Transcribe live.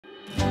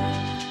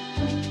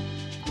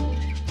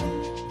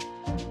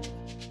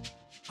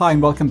Hi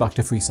and welcome back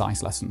to Free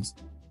Science Lessons.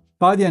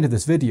 By the end of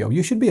this video,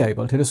 you should be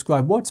able to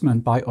describe what's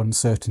meant by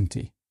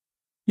uncertainty.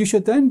 You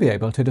should then be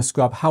able to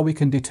describe how we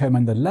can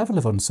determine the level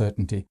of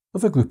uncertainty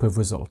of a group of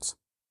results.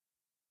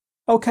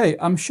 Okay,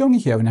 I'm showing you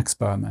here an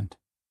experiment.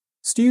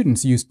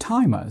 Students used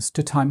timers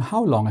to time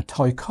how long a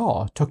toy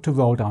car took to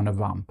roll down a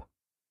ramp.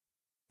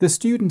 The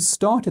students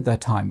started their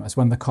timers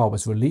when the car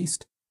was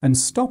released and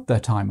stopped their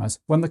timers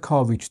when the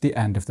car reached the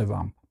end of the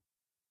ramp.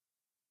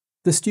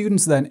 The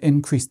students then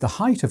increased the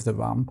height of the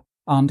ramp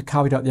and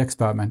carried out the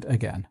experiment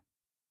again.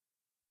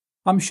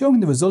 I'm showing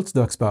the results of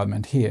the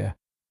experiment here.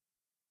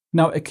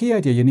 Now, a key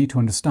idea you need to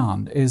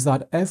understand is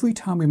that every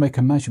time we make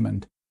a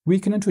measurement, we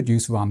can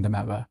introduce random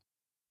error.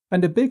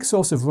 And a big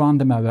source of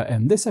random error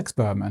in this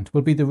experiment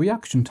will be the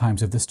reaction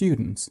times of the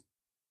students.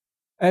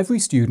 Every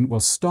student will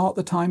start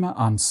the timer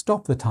and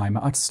stop the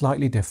timer at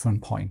slightly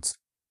different points.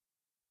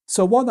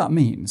 So what that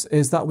means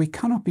is that we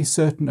cannot be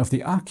certain of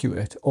the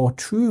accurate or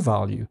true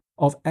value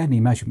of any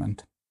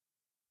measurement.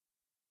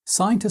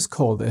 Scientists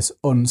call this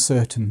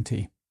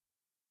uncertainty.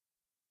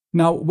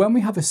 Now, when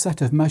we have a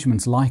set of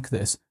measurements like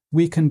this,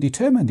 we can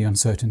determine the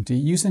uncertainty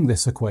using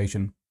this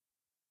equation.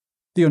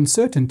 The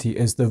uncertainty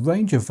is the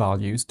range of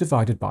values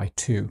divided by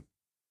 2.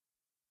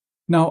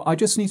 Now, I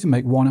just need to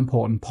make one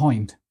important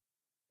point.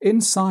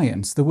 In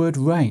science, the word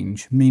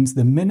range means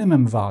the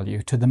minimum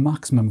value to the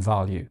maximum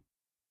value.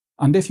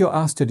 And if you're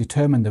asked to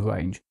determine the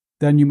range,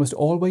 then you must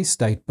always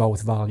state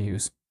both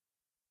values.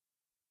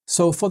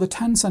 So for the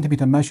 10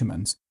 centimeter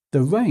measurements,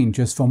 the range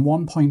is from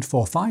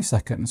 1.45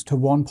 seconds to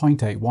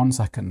 1.81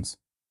 seconds.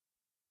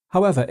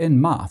 However,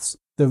 in maths,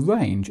 the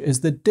range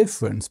is the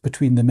difference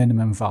between the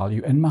minimum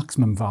value and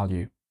maximum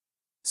value.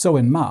 So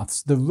in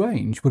maths, the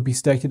range would be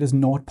stated as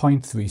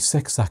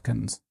 0.36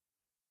 seconds.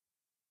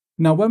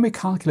 Now, when we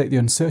calculate the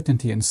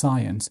uncertainty in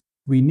science,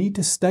 we need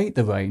to state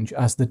the range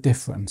as the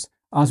difference,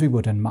 as we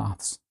would in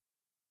maths.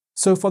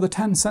 So for the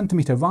 10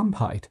 centimeter ramp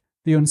height,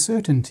 the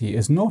uncertainty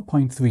is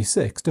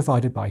 0.36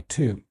 divided by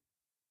 2.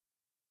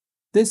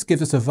 This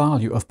gives us a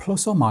value of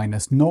plus or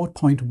minus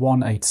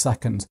 0.18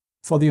 seconds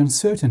for the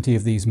uncertainty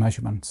of these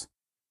measurements.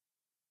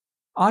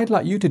 I'd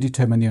like you to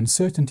determine the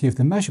uncertainty of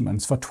the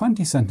measurements for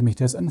 20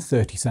 centimeters and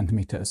 30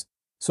 centimeters,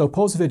 so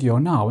pause the video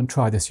now and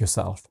try this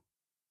yourself.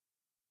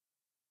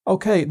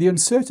 Okay, the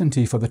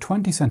uncertainty for the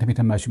 20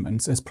 centimeter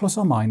measurements is plus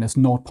or minus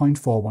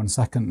 0.41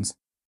 seconds,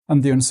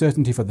 and the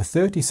uncertainty for the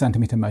 30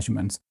 centimeter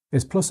measurements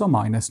is plus or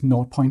minus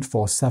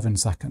 0.47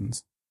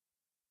 seconds.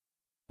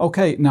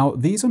 Okay, now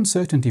these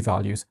uncertainty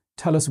values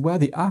tell us where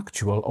the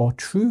actual or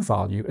true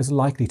value is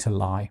likely to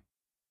lie.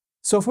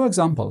 So for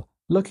example,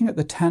 looking at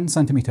the 10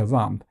 centimeter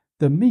ramp,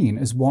 the mean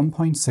is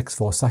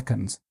 1.64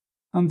 seconds,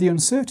 and the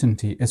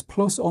uncertainty is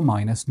plus or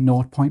minus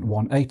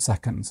 0.18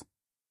 seconds.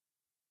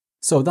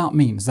 So that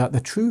means that the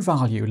true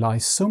value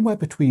lies somewhere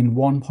between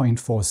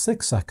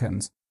 1.46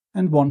 seconds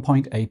and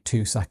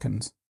 1.82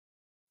 seconds.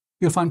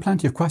 You'll find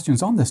plenty of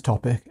questions on this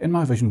topic in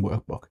my revision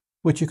workbook,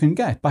 which you can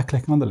get by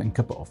clicking on the link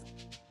above.